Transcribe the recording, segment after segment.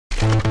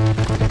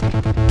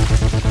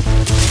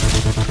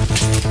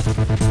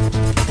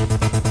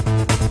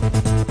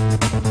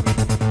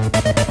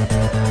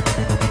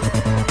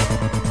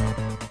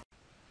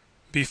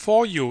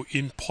Before you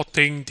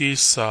importing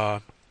this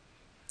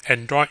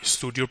Android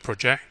Studio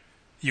project,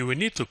 you will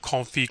need to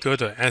configure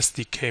the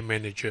SDK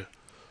manager.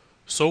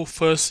 So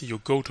first you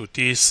go to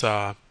this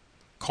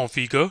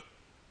configure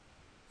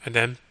and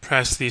then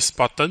press this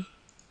button.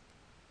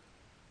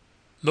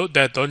 Note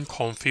that don't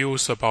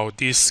confuse about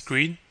this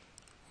screen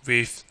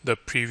with the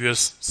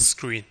previous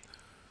screen.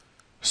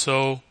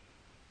 So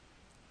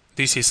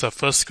this is the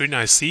first screen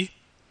I see.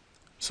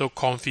 So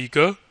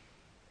configure,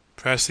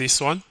 press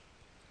this one,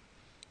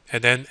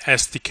 and then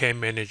SDK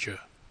manager.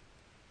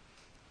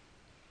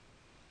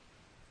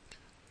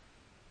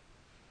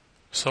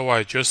 So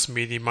I just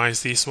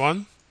minimize this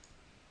one.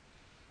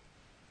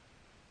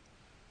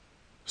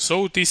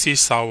 So this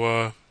is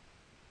our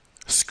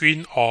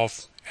screen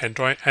of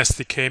Android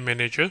SDK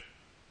manager.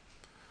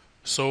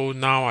 So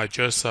now I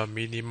just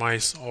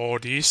minimize all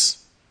this.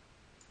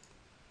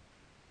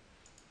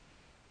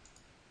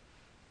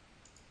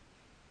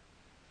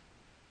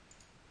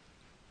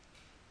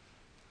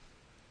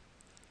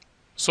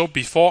 So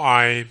before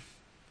I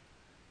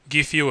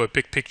give you a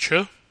big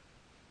picture,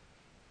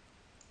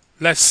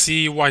 let's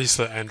see what is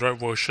the Android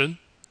version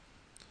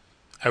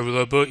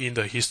available in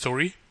the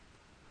history.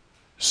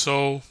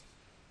 So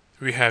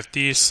we have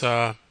this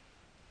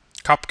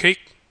Cupcake,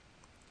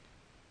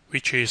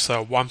 which is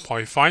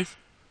 1.5.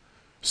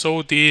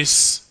 So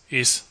this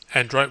is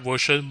Android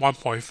version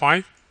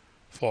 1.5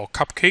 for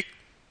Cupcake.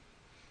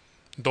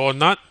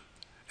 Donut,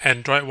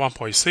 Android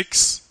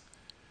 1.6,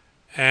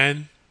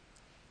 and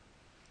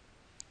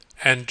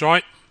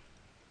Android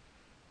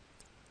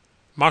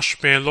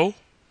Marshmallow,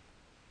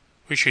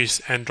 which is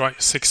Android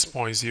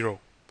 6.0.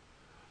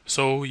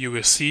 So you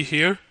will see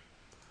here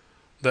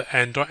the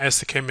Android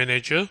SDK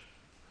manager.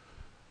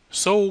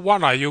 So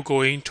what are you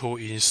going to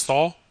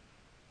install?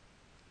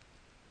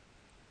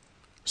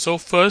 So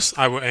first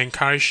I will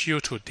encourage you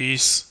to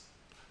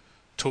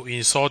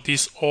install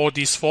all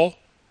these four.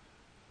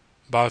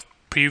 But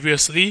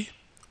previously,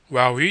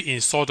 while we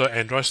install the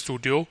Android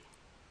Studio,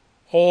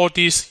 all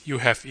these you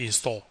have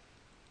installed.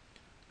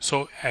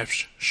 So as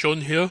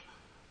shown here,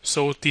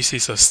 so this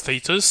is a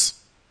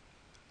status,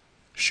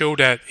 show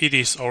that it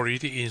is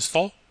already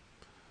installed.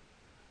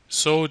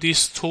 So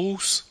these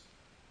tools,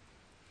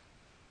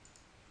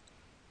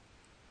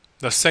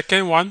 the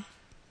second one,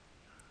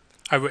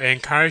 I will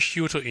encourage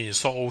you to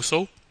install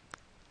also.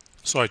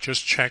 So I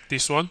just check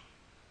this one.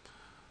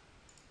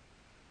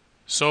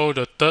 So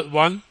the third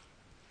one,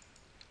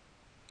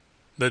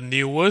 the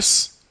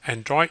newest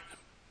Android.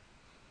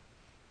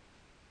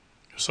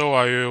 So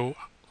I will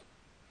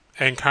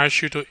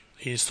encourage you to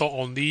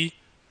install only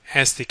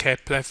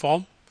SDK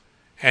platform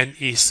and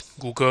its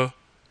Google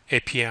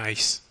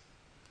APIs.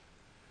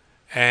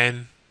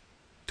 And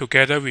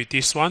together with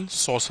this one,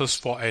 sources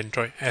for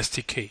Android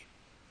SDK.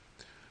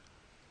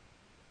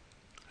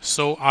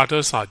 So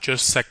others are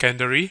just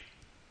secondary.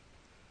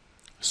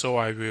 So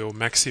I will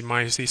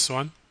maximize this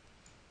one,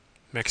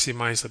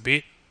 maximize a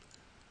bit.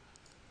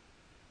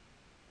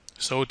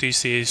 So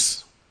this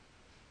is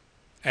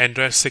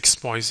Android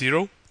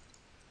 6.0.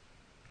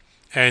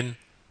 And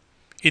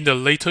in the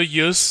later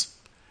years,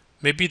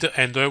 maybe the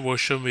Android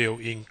version will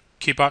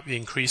keep up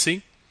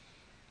increasing.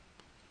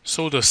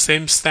 So the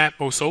same step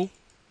also,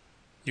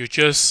 you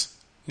just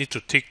need to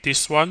tick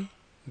this one,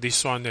 and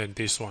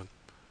this one.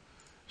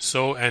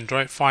 So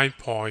Android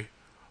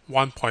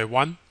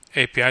 5.1.1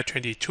 API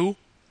 22.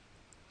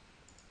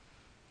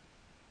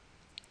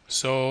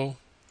 So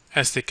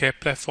SDK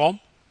platform,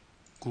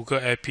 Google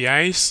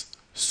APIs,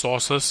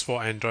 sources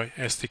for Android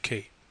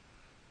SDK.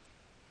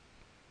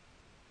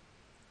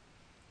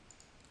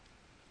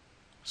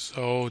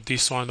 So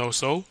this one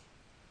also.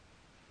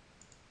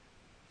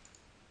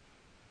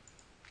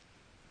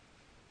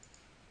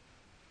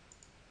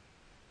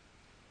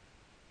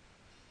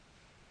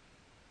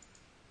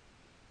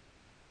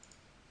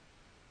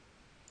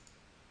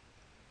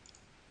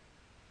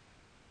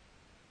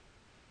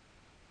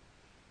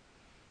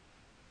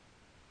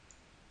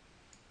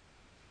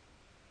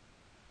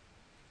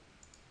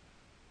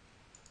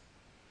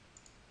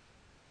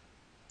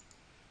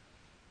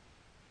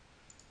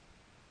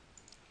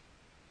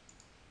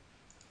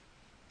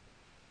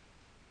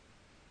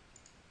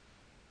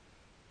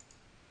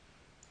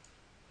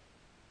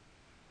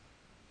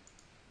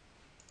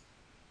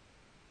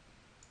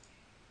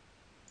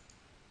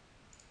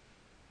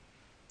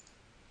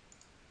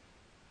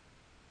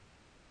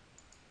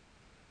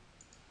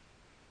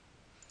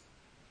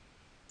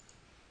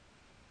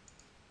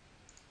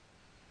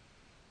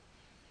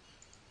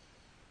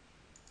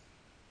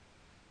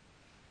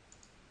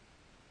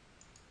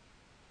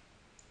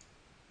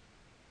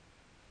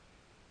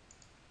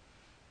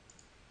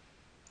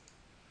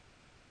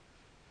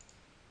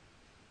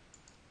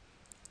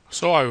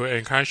 So I will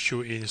encourage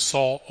you to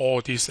install all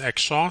these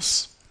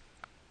extras.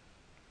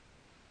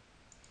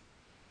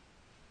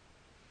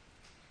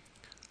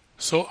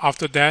 So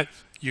after that,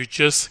 you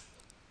just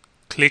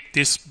click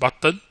this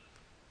button,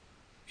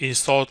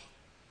 install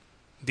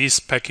these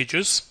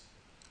packages.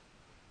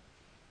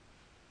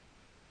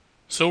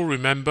 So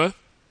remember,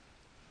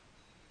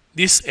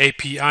 this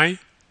API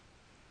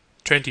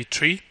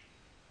 23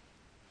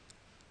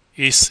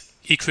 is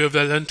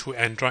equivalent to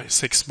Android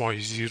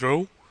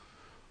 6.0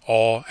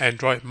 or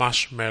Android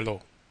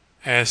Marshmallow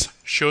as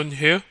shown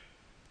here.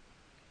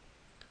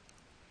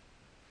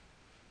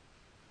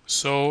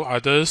 So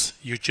others,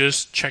 you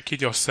just check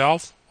it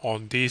yourself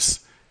on this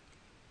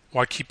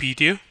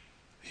Wikipedia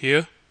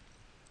here.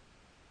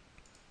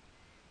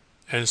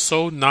 And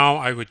so now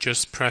I will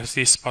just press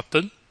this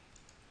button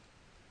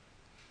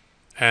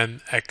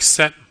and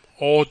accept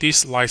all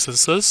these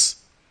licenses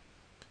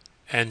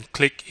and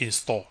click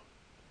install.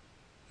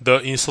 The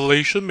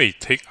installation may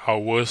take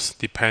hours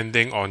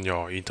depending on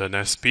your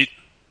internet speed.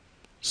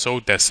 So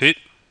that's it.